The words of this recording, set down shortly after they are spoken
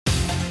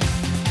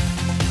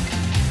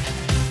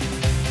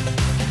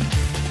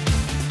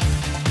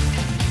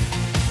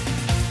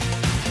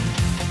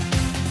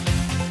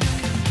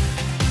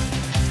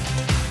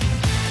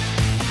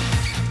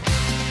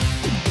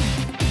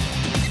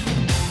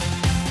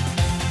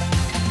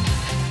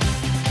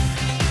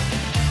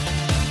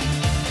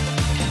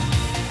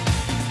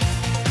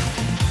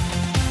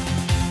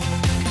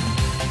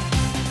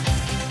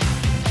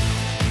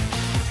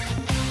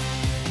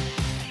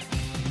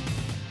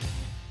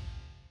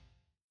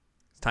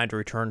time to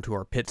return to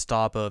our pit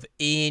stop of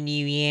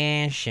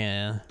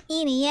Inuyasha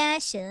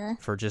Inuyasha.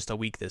 for just a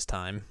week this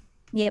time.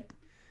 Yep.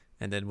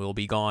 And then we'll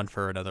be gone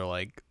for another,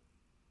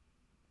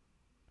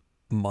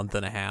 month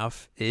and a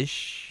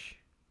half-ish.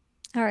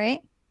 All right.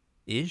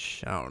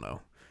 Ish? I don't know.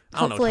 I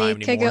don't know Hopefully,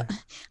 time anymore.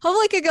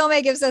 hopefully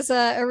Kagome gives us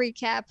a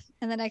recap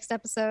in the next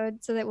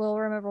episode so that we'll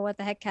remember what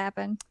the heck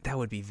happened. That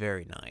would be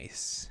very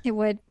nice. It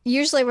would.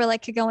 Usually we're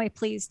like, Kagome,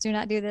 please do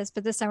not do this.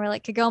 But this time we're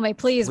like, Kagome,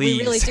 please. We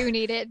really Please. do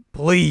need it.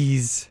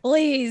 Please.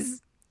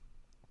 Please.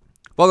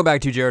 Welcome back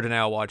to Jared and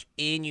Al Watch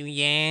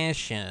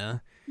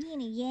Inuyasha.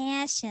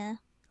 Inuyasha.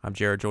 I'm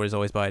Jared, joined as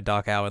always by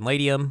Doc Al and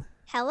Ladium.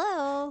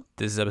 Hello.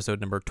 This is episode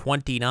number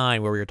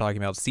 29, where we are talking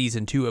about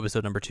season 2,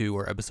 episode number 2,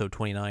 or episode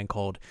 29,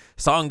 called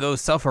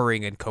Sango's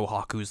Suffering and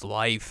Kohaku's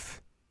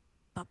Life.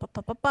 I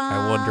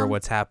wonder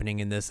what's happening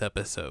in this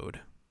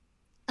episode.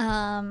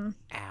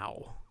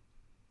 Ow.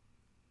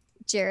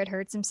 Jared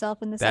hurts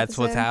himself in this That's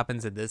episode. what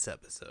happens in this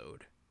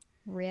episode.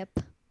 Rip.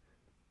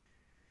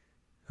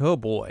 Oh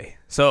boy.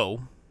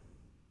 So,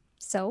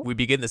 So? we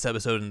begin this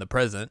episode in the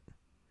present.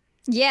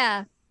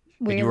 Yeah.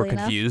 And you were Weirdly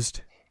enough.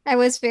 confused. I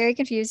was very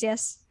confused,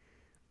 yes.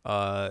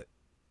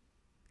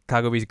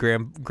 Kagome's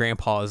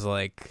grandpa is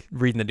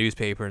reading the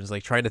newspaper and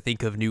is trying to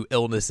think of new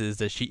illnesses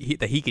that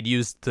he could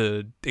use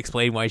to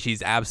explain why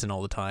she's absent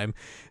all the time.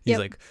 He's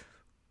Yep.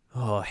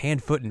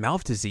 hand, foot, and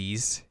mouth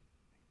disease.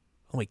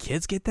 Only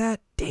kids get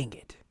that? Dang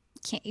it!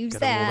 Can't use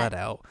Gotta rule that. that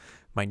out.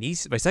 My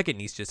second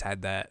niece just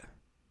had that.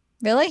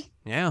 Really?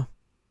 Yeah,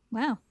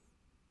 Wow.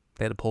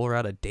 they had to pull her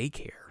out of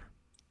daycare.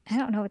 I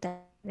don't know what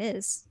that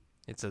is.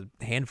 It's a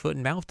hand, foot,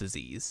 and mouth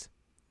disease.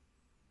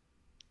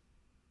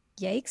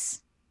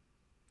 Yikes.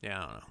 Yeah,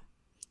 I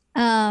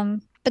don't know.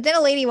 But then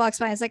a lady walks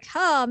by and is like,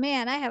 oh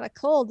man, I have a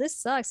cold. This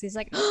sucks. He's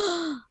like,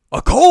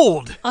 A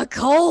cold. a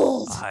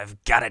cold.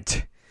 I've got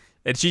it.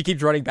 And she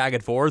keeps running back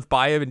and forth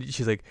by him, and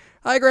she's like,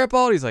 "Hi,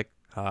 Grandpa." And he's like,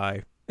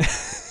 "Hi."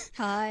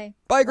 Hi.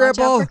 Bye, Watch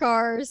Grandpa. out for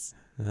cars.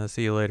 I'll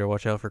see you later.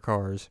 Watch out for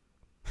cars.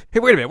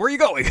 Hey, wait a minute. Where are you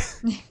going?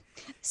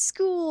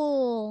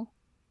 School.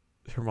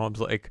 Her mom's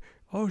like,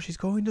 "Oh, she's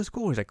going to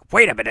school." He's like,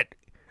 "Wait a minute.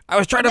 I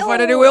was trying to find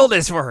a No. new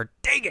illness for her.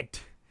 Dang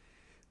it."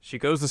 She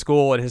goes to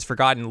school and has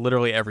forgotten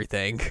literally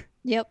everything.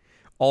 Yep.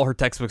 All her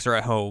textbooks are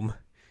at home.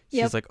 She's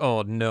Yep. like,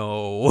 "Oh,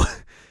 no."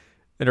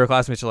 And her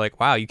classmates are like,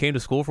 "Wow, you came to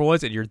school for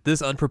once and you're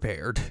this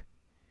unprepared."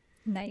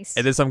 Nice.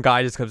 And then some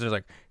guy just comes in and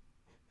is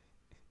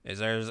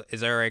like,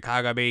 Is there a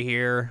Kagami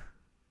here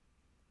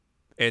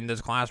in this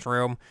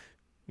classroom?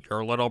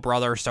 Your little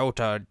brother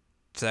Sota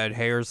said,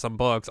 here's some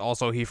books.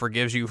 Also, he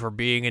forgives you for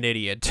being an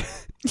idiot."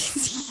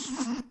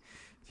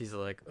 She's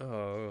like,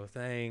 "Oh,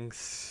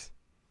 thanks."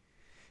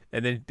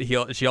 And then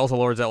she also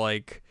learns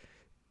that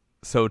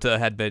Sota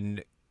had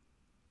been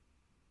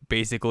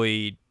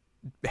basically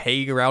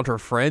hanging around her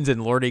friends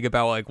and learning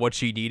about what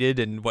she needed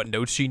and what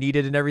notes she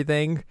needed and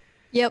everything.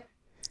 Yep.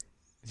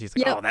 She's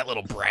like, Yep. "Oh, that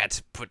little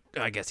brat, but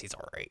I guess he's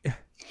all right."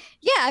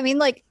 Yeah, I mean,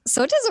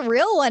 Sota's a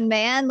real one,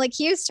 man.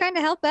 He was trying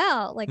to help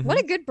out. What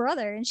a good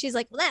brother. And she's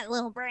like, well, that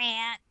little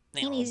brat,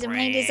 he needs to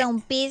mind his own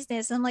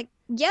business. I'm like,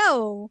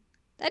 yo,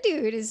 that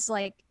dude is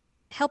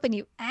helping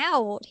you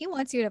out. He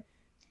wants you to.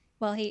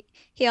 Well, he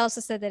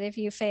also said that if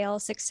you fail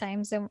 6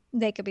 times, then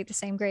they could be the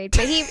same grade.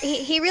 But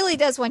he really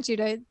does want you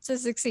to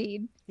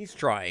succeed. He's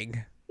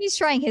trying. He's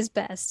trying his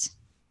best.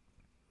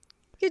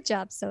 Good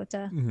job,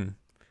 Sota.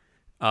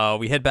 Mm-hmm.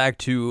 We head back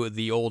to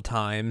the old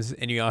times.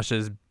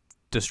 Inuyasha's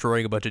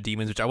destroying a bunch of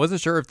demons, which I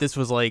wasn't sure if this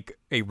was a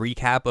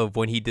recap of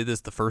when he did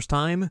this the first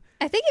time.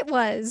 I think it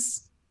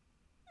was.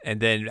 And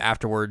then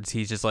afterwards,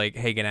 he's just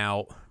hanging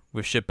out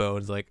with Shippo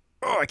and is like,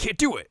 "Oh, I can't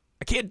do it.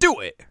 I can't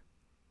do it."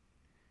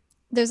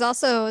 There's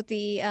also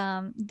the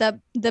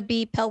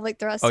bee pelvic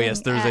thrust. Oh, yes,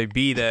 there's a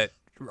bee that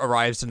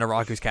arrives to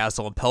Naraku's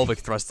castle and pelvic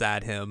thrusts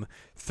at him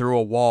through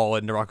a wall,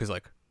 and Naraku's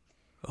like,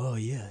 "Oh,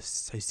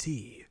 yes, I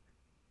see.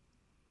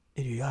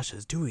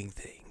 Inuyasha's doing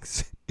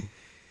things."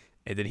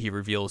 And then he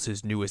reveals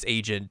his newest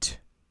agent,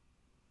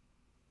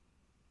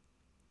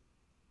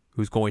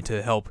 who's going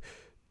to help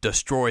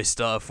destroy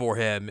stuff for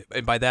him.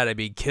 And by that, I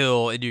mean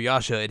kill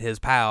Inuyasha and his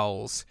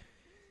pals.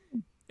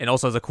 And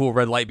also has a cool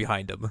red light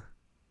behind him.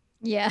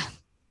 Yeah.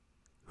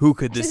 Who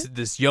could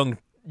this young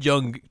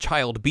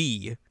child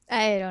be?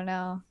 I don't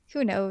know.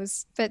 Who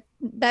knows? But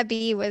that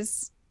bee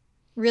was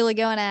really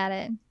going at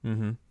it.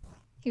 Mm-hmm.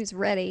 He was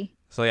ready.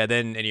 So yeah,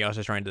 then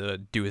Inuyasha's trying to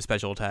do his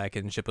special attack,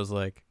 and Shippo's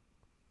like,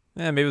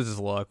 maybe it was his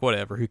luck.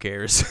 Whatever, who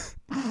cares?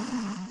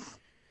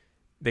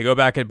 They go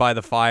back and by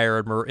the fire,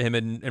 and him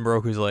and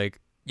Moroku's like,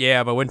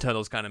 "Yeah, my wind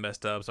tunnel's kind of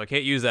messed up, so I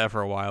can't use that for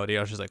a while." And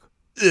Inuyasha's like,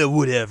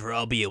 "Whatever,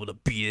 I'll be able to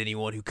beat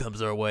anyone who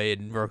comes our way."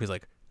 And Moroku's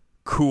like,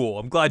 "Cool,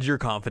 I'm glad you're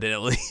confident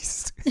at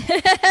least."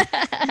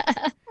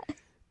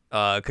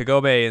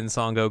 Kagome and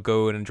Sango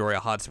go and enjoy a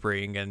hot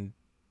spring, and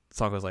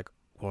Sango's like,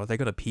 "Well, are they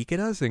gonna peek at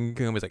us?" And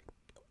Kagome's like,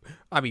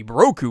 "I mean,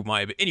 Moroku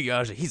might, but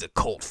Inuyasha, he's a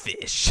cold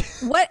fish."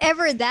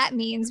 Whatever that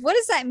means. What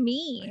does that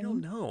mean? I don't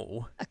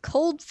know. A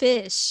cold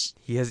fish.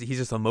 He's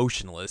just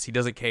emotionless. He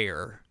doesn't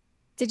care.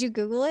 Did you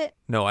Google it?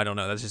 No, I don't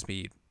know. That's just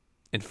me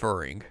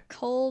inferring.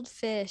 Cold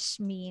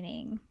fish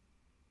meaning.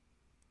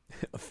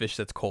 A fish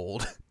that's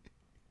cold.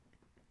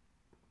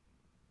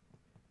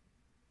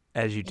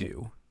 As you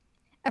do.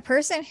 A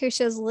person who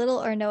shows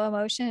little or no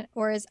emotion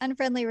or is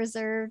unfriendly,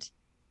 reserved,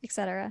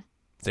 etc.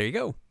 There you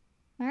go.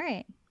 All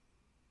right.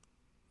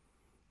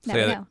 So Now we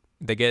yeah, know.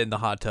 they get in the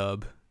hot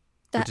tub.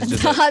 That, which is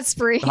just the a- hot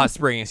spring. Hot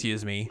spring,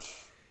 excuse me.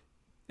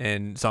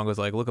 And Songo's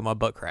like, look at my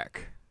butt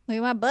crack. Look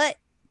at my butt.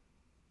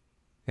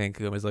 And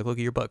Kagumi's like, look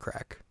at your butt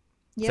crack.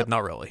 Yep. Except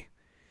not really.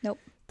 Nope.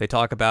 They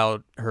talk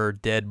about her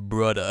dead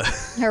brother.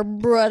 Her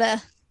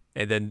brother.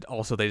 And then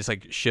also they just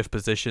like shift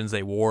positions.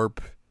 They warp.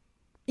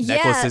 Yeah.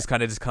 Necklaces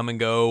kind of just come and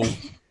go.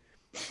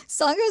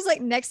 Songo's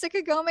like next to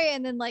Kagome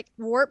and then like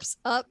warps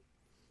up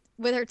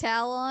with her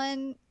towel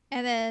on.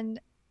 And then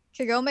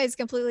Kagome is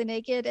completely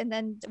naked. And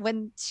then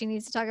when she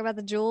needs to talk about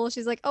the jewel,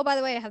 she's like, oh, by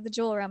the way, I have the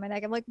jewel around my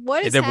neck. I'm like,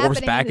 what is And then warps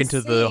happening back in this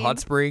into the scene? hot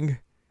spring.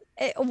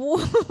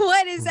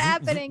 What is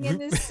happening in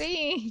this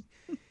scene?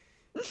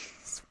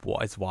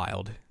 It's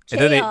wild. And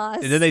then, Chaos.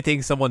 and then they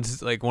think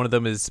someone's like one of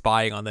them is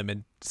spying on them,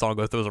 and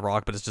Songo throws a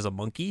rock, but it's just a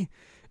monkey.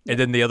 And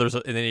then the others,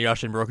 and then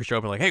Inuyasha and Moroku show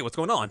up and like, hey, what's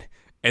going on?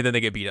 And then they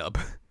get beat up.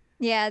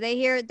 Yeah, they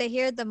hear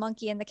the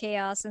monkey and the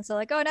chaos, and so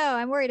like, oh no,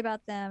 I'm worried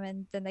about them,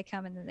 and then they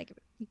come and then they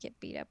get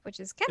beat up, which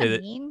is kind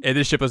of mean. And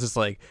then Shippo's just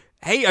like,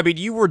 hey, I mean,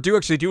 you were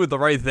actually doing the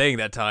right thing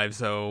that time,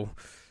 so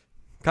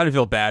kind of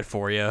feel bad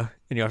for you.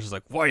 And Inuyasha's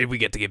like, why did we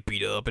get to get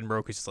beat up? And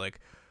Moroku's just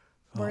like,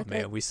 oh Worth man,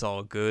 it. we saw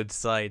a good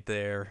sight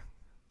there.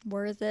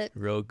 Worth it.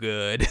 Real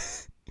good.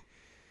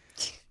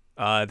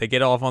 They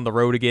get off on the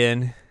road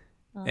again.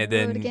 On And the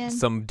road then again.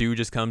 some dude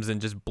just comes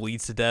and just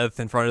bleeds to death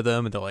in front of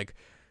them, and they're like,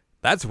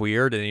 "That's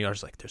weird." And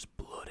Inuyasha's like, "There's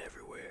blood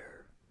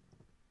everywhere."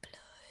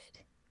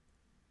 Blood.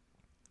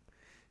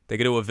 They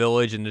go to a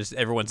village and just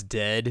everyone's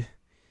dead,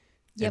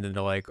 Yep. and then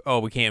they're like, "Oh,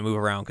 we can't move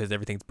around because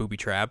everything's booby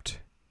trapped."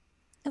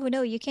 Oh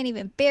no, you can't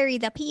even bury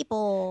the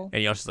people.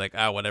 And Inuyasha's like,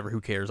 "Ah, whatever.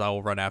 Who cares? I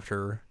will run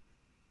after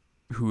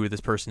who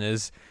this person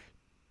is."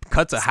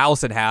 Cuts a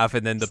house in half,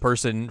 and then the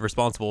person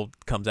responsible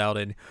comes out,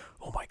 and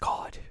oh my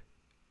god,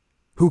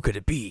 who could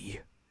it be?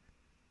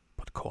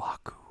 But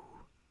Kohaku.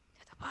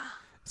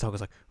 Saga's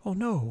like, oh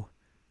no.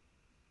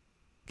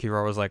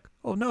 Kirara was like,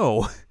 oh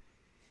no.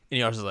 And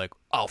Inuyasha's like,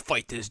 I'll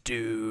fight this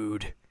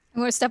dude.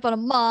 I'm gonna step on a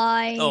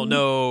mine. Oh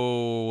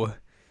no.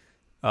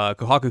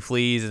 Kohaku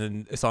flees,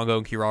 and Songo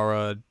and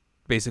Kirara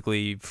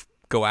basically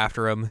go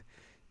after him,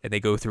 and they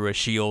go through a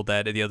shield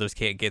that the others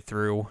can't get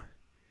through.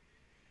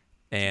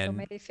 And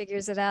Kagome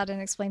figures it out and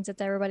explains it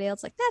to everybody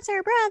else, like, that's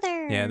her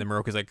brother. yeah, and then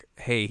Moroku's like,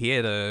 hey, he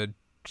had a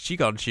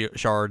Shigon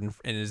shard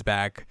in his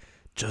back,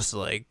 just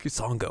like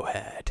Songo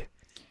had.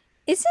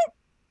 Isn't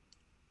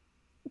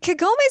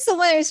Kagome's the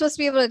one who's supposed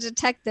to be able to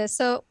detect this?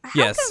 So how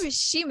Yes. come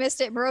she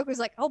missed it? Moroku's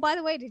like, oh, by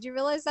the way, did you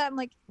realize that? I'm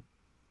like,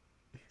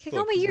 Kagome,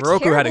 Look, you're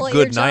Moroku had terrible a at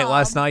your good night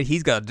last job. night.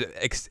 He's got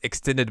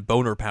extended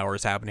boner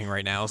powers happening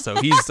right now, so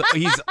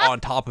he's on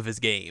top of his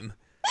game.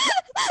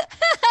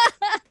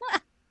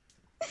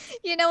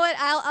 You know what?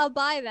 I'll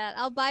buy that.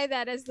 I'll buy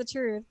that as the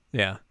truth.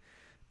 Yeah.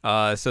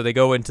 So they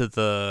go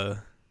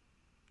into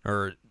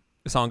or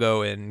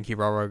Songo and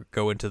Kirara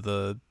go into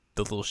the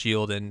little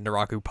shield, and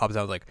Naraku pops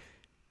out like,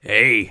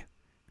 hey,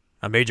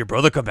 I made your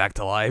brother come back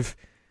to life.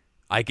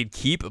 I could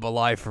keep him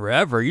alive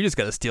forever. You just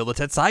gotta steal the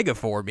Tetsaiga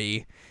for me.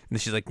 And then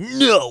she's like,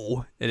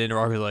 no. And then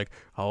Naraku's like,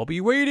 I'll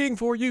be waiting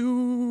for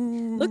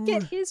you. Look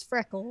at his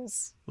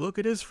freckles. Look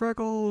at his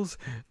freckles.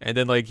 And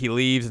then like he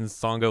leaves, and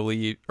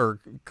Songo or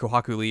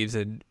Kohaku leaves,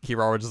 and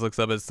Kirara just looks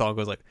up, and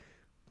Songo's like,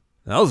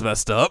 that was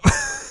messed up.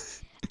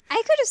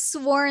 I could have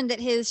sworn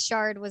that his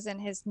shard was in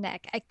his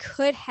neck. I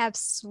could have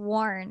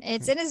sworn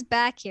it's in his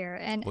back here,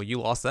 and Well, you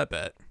lost that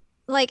bet.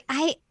 like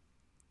I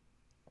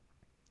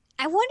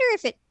wonder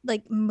if it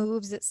like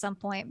moves at some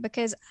point,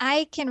 because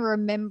I can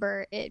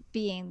remember it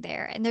being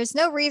there, and there's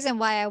no reason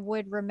why I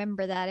would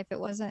remember that if it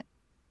wasn't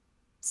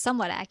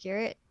somewhat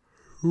accurate.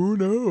 Who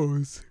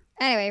knows?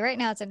 Anyway, right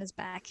now it's in his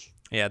back.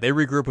 Yeah, they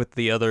regroup with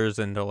the others,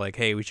 and they're like,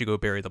 hey, we should go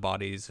bury the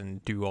bodies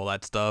and do all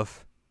that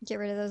stuff. Get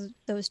rid of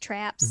those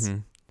traps.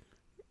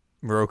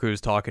 Moroku's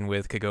talking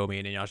with Kagome,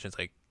 and Inuyasha's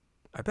like,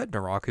 I bet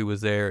Naraku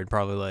was there and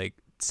probably like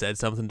said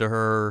something to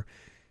her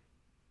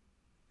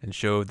and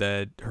showed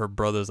that her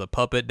brother's a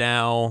puppet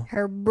now,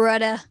 Her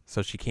brother.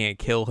 so she can't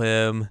kill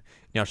him.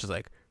 Inuyasha's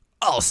like,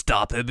 I'll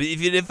stop him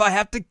even if I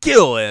have to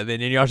kill him.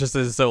 And Inuyasha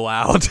says so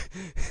loud.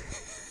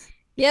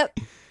 Yep.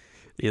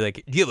 He's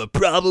like, do you have a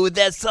problem with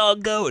that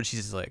song, go? And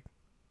she's just like,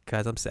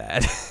 guys, I'm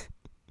sad.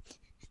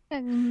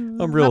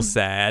 I'm real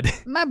sad.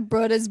 My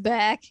brother's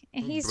back,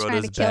 and he's trying to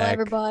Brother's kill back.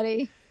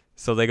 everybody.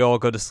 So they all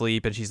go to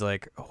sleep, and she's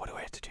like, oh, what do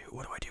I have to do?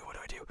 What do I do? What do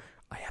I do?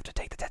 I have to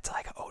take the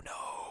Tetsaiga. Oh,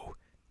 no.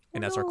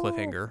 And that's our No.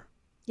 cliffhanger.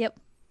 Yep.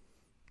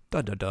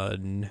 Dun, dun,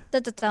 dun.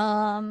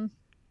 Da-da-dum.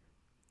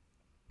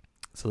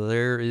 So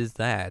there is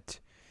that.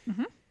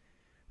 Mhm.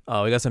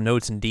 We got some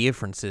notes and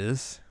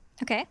differences.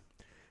 Okay.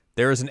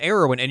 There is an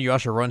error when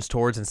Inuyasha runs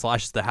towards and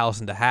slashes the house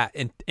into half.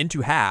 In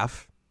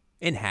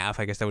half,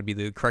 I guess that would be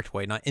the correct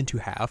way, not into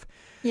half.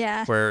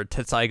 Yeah. Where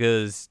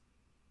Tetsaiga's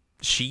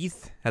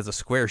sheath has a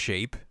square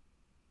shape.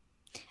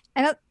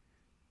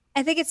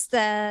 I think it's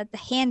the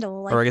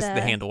handle. Like Or I guess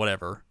the handle,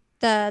 whatever.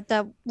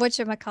 the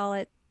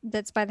whatchamacallit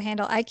that's by the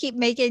handle. I keep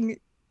making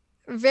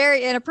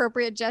very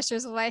inappropriate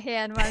gestures with my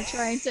hand when I'm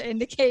trying to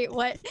indicate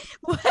what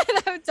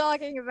I'm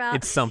talking about.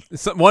 It's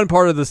one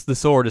part of the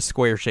sword is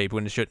square shaped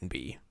when it shouldn't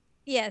be.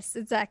 Yes,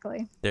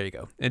 exactly. There you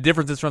go. And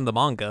differences from the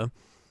manga.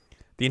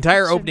 The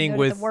entire opening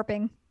with the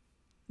warping.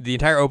 The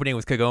entire opening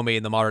with Kagome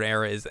in the modern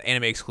era is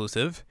anime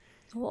exclusive.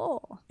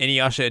 Oh.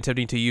 Inuyasha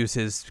attempting to use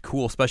his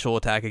cool special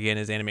attack again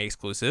is anime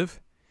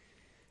exclusive.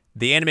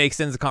 The anime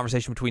extends the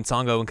conversation between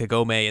Sango and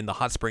Kagome in the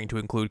hot spring to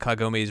include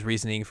Kagome's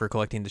reasoning for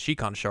collecting the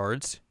Shikon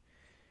shards.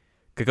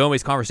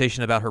 Kagome's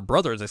conversation about her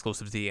brother is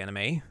exclusive to the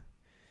anime.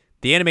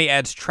 The anime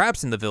adds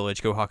traps in the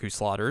village Kohaku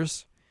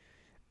slaughters.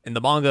 In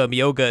the manga,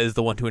 Myoga is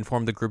the one to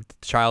inform the group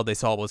that the child they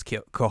saw was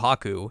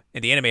Kohaku.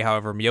 In the anime,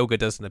 however, Myoga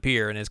doesn't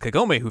appear, and it's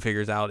Kagome who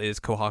figures out is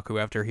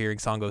Kohaku after hearing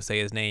Sango say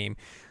his name.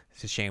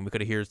 It's a shame, we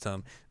could have heard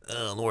some,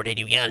 Lord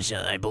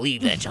Inuyasha, I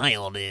believe that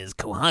child is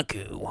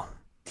Kohaku.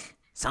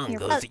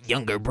 Sango's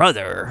younger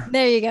brother.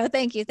 There you go.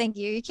 Thank you.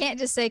 You can't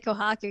just say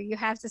Kohaku. You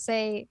have to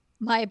say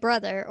my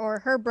brother or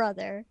her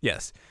brother.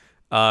 Yes.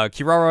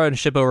 Kirara and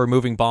Shippo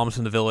removing bombs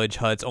from the village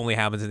huts only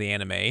happens in the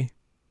anime.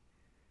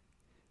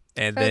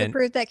 And Further then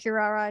proof that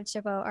Kirara and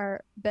Shippo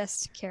are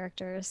best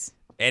characters.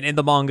 And in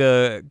the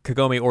manga,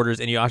 Kagome orders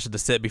Inuyasha to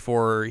sit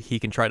before he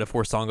can try to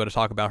force Sango to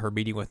talk about her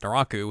meeting with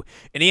Naraku.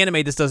 In the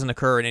anime, this doesn't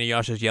occur, and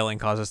Inuyasha's yelling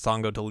causes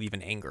Sango to leave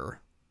in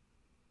anger.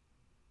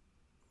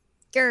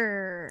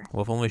 Grr.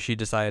 Well, if only she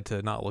decided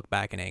to not look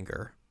back in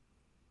anger.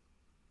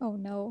 Oh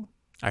no.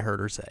 I heard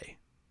her say.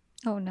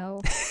 Oh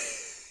no.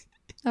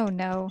 Oh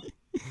no.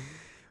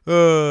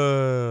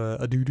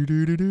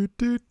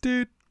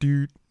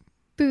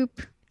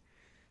 Boop.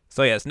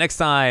 So yes, next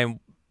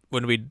time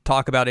when we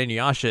talk about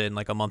Inuyasha in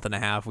like a month and a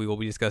half, we will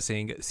be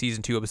discussing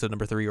season 2, episode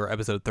number 3, or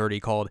episode 30,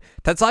 called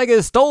Tetsaiga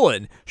is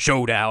Stolen!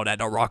 Showdown at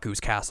Naraku's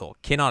Castle.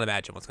 Cannot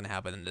imagine what's going to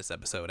happen in this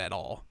episode at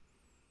all.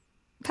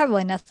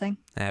 Probably nothing.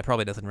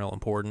 Probably nothing real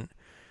important.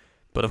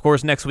 But of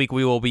course, next week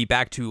we will be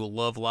back to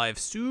Love Live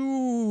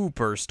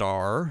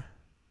Superstar.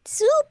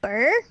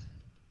 Super?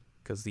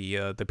 Because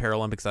the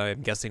Paralympics,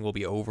 I'm guessing, will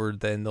be over.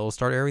 Then they'll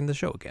start airing the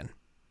show again.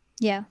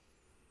 Yeah.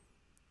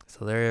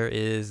 So there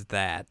is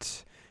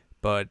that.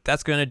 But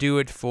that's going to do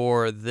it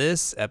for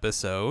this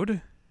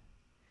episode.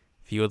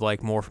 If you would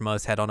like more from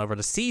us, head on over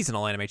to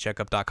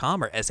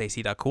seasonalanimecheckup.com or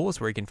sac.cool.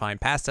 It's where you can find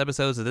past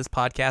episodes of this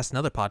podcast and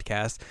other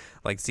podcasts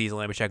like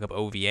Seasonal Anime Checkup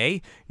OVA. You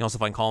can also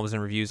find columns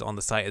and reviews on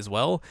the site as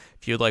well.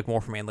 If you would like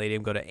more from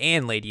Anladium, go to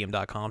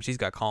anladium.com. She's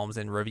got columns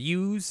and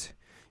reviews.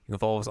 You can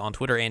follow us on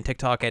Twitter and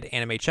TikTok at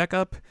Anime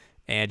Checkup.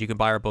 And you can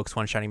buy our books,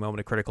 One Shining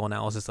Moment, A Critical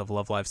Analysis of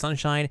Love Live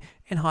Sunshine,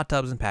 and Hot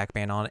Tubs and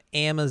Pac-Man on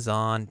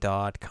Amazon.com.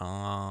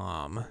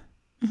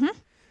 Mm-hmm.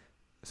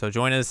 So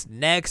join us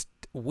next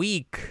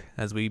week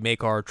as we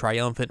make our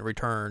triumphant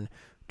return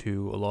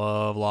to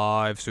Love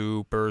Live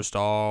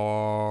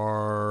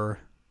Superstar.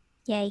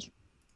 Yay.